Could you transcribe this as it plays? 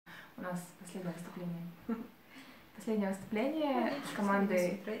У нас последнее выступление. Последнее выступление с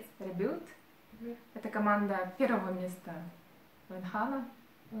командой Rebuild. Это команда первого места Венхана.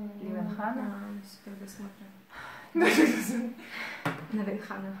 Или Венхана. На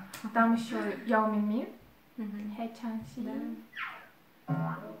Венхана. Там еще Яо Минми. Хэчан Си.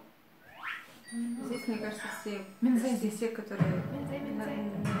 Здесь, мне кажется, все, Минзэ здесь все, которые...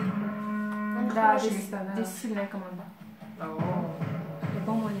 Да, здесь сильная команда.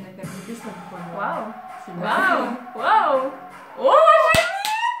 По-моему, они на первом месте. Вау! Вау! Вау! О,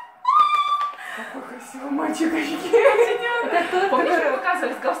 какой красивый мальчик, помнишь, мы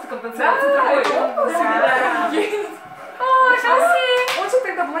показывали с галстуком танцевать? О, Шанси! Он же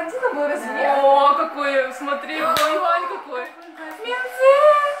тогда блондином был, разве нет? О, какой, смотри, Юань какой! Минзэ!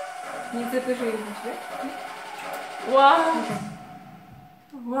 Минзэ тоже есть, да? Вау!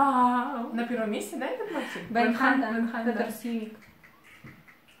 Вау! На первом месте, да, этот мальчик? Венхан, Венхан, который да. синик.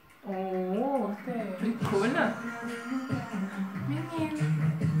 О, ух ты. Прикольно!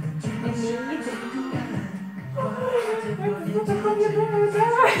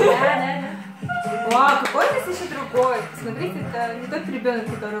 Вау, какой здесь еще другой? Смотрите, это не тот ребенок,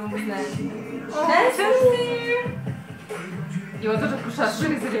 которого мы знаем. Его тоже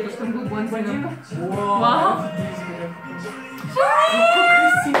пушашили залили, что он был блондином. Вау. Какой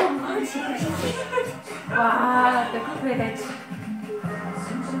красивый мальчик. Вау, такой горячий.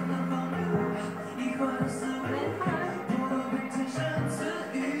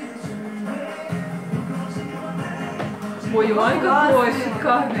 Ой, Юань какой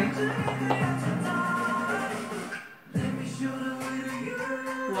шикарный!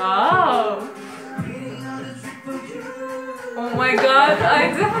 Wow! Oh my god, I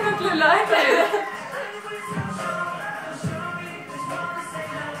definitely like it!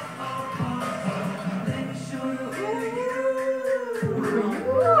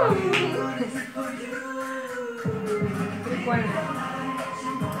 Прикольно.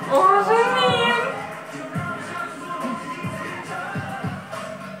 О, Жанин!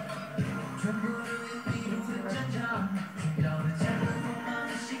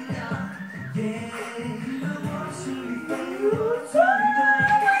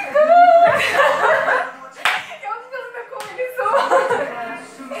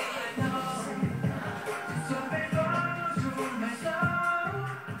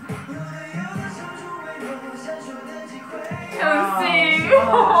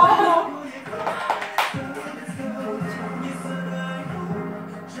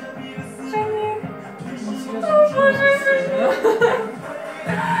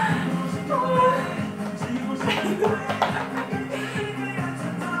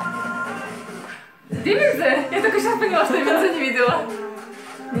 Ты Минзэ? Я только сейчас поняла, что я Минзэ не видела.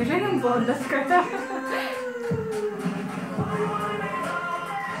 Неужели он блонда скрыта?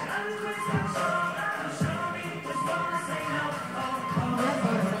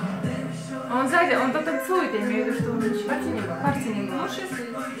 Он сзади, он то танцует, я имею в виду, что он еще Партии не было. партии не было.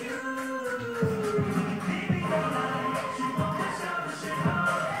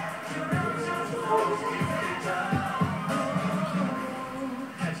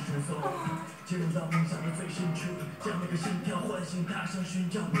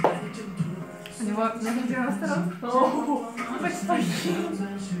 У него на видео сторон. О,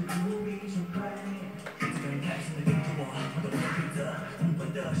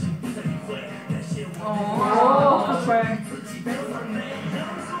 какой.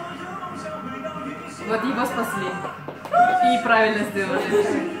 Вот его спасли. И правильно сделали.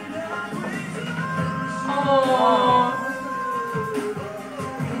 О,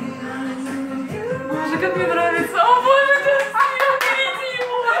 боже, как мне нравится. О, боже, красиво, берите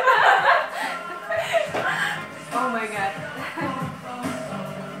его. О май гад.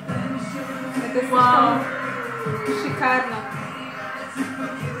 Это Вау. слишком шикарно.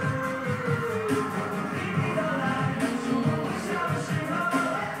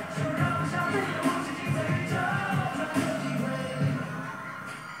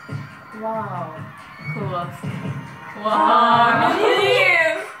 Вау. Класс. Вау,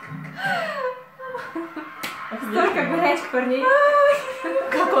 блин. Столько горячих парней.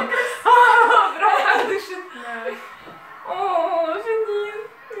 Как он? Прям дышит. О, Жанин.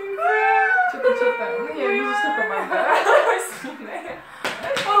 Что-то. Ну, я вижу, что команда сильная.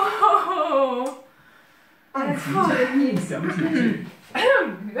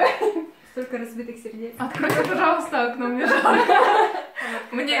 Столько разбитых сердец. Откройте, пожалуйста, окно, мне жарко.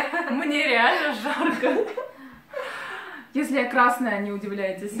 Мне реально жарко. Если я красная, не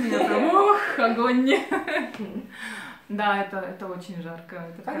удивляйтесь. Я прям, ох, огонь. Да, это очень жарко.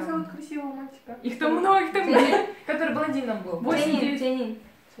 Это Как прям... зовут красивого мальчика? Их там много, их там Который блондином был. 8-9. Тянин.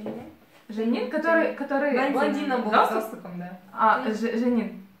 Женин, который Блондином был с галстук? галстуком, да.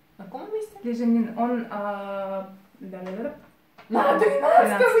 Женин. На каком месте? Или Женин, он... На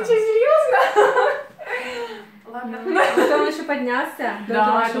 13-м, вы что, серьезно? Ладно. Потом он еще поднялся.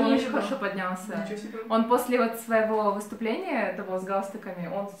 Да, это он очень хорошо поднялся. Ничего себе. Он после вот своего выступления, того с галстуками,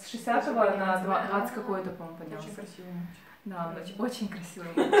 он с 60-го на 20 какой-то, по-моему, Очень поднялся. красивый. Да, он очень красивый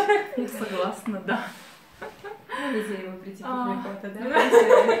мальчик. Я согласна, да. Нельзя его прийти какого-то, да?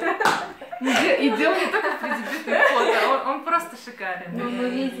 И дело не только в преддебютных фото, он просто шикарен. Ну, мы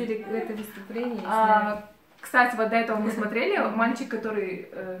видели это выступление. Кстати, вот до этого мы смотрели, мальчик, который,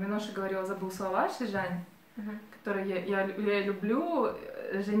 Миноша говорил, забыл слова, Шижань, который я люблю,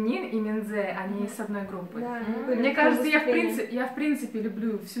 Женин и Минзе, они с одной группы. Мне кажется, я в принципе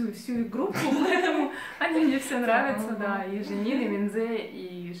люблю всю их группу, поэтому они мне все нравятся, да, и Женин, и Минзе,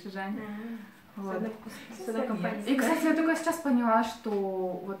 и Шижань. Вот. И, кстати, я только сейчас поняла, что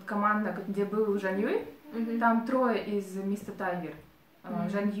вот команда, где был Жан Юй, там трое из Мистер Тайгер.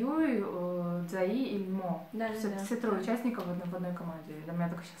 Жан Юй, Цзаи и Лимо. Все трое участников в одной команде. До меня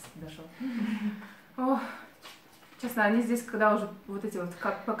только сейчас дошло. Ох, честно, они здесь, когда уже вот эти вот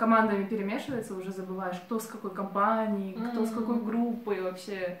как по командами перемешиваются, уже забываешь, кто с какой компанией, кто с какой группой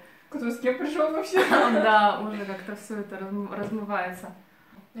вообще. Кто с кем пришел вообще? Да, уже как-то все это размывается.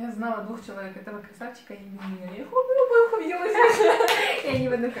 Я знала 2 человек, этого красавчика и меня. Я их увидела здесь. И они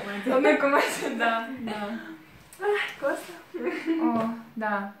в одной команде. В одной команде. Да. Классно. О,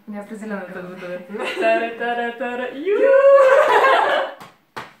 да, мне определенно это будет.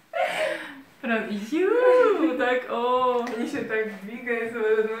 Прям так, о. Они еще так двигаются в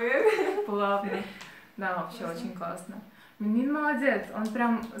этот момент. Плавно. Да, вообще очень классно. Минмин молодец, он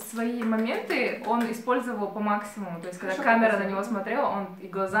прям свои моменты, он использовал по максимуму. То есть, когда камера на него смотрела, он и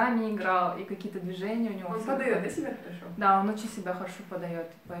глазами играл, и какие-то движения у него. Он подает, да, себя хорошо? Да, он очень себя хорошо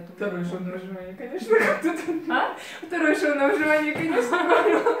подает, поэтому... Второе шоу на выживание, конечно. Второе шоу на выживание, конечно.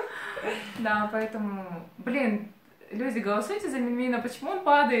 Да, поэтому, блин, люди, голосуйте за Минмина, почему он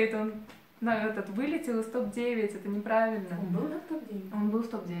падает, он вылетел из топ-9, это неправильно. Он был на топ-9? Он был в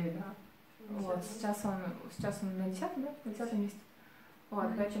топ-9, да. Вот, сейчас он на 10-м, да? На 10-м месте. Вот,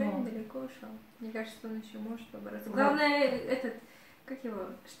 Он поэтому... ничего недалеко ушел. Мне кажется, он еще может побороться. Главное,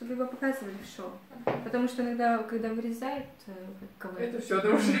 чтобы его показывали в шоу. Потому что иногда, когда вырезают кого-то, Это все,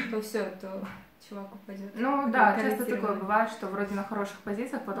 да то чувак упадет. Ну да, часто такое бывает, что вроде на хороших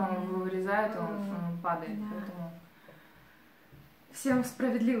позициях, потом его вырезают, он падает. Да. Поэтому всем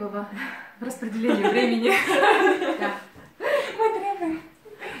справедливого распределения времени.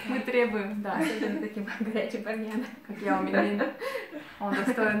 Мы требуем, да. Особенно таким горячим парням. Как я у Минмина. Он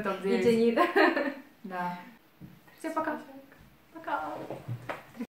достоин И топ-9. Джанида. Да. Всем пока. Пока.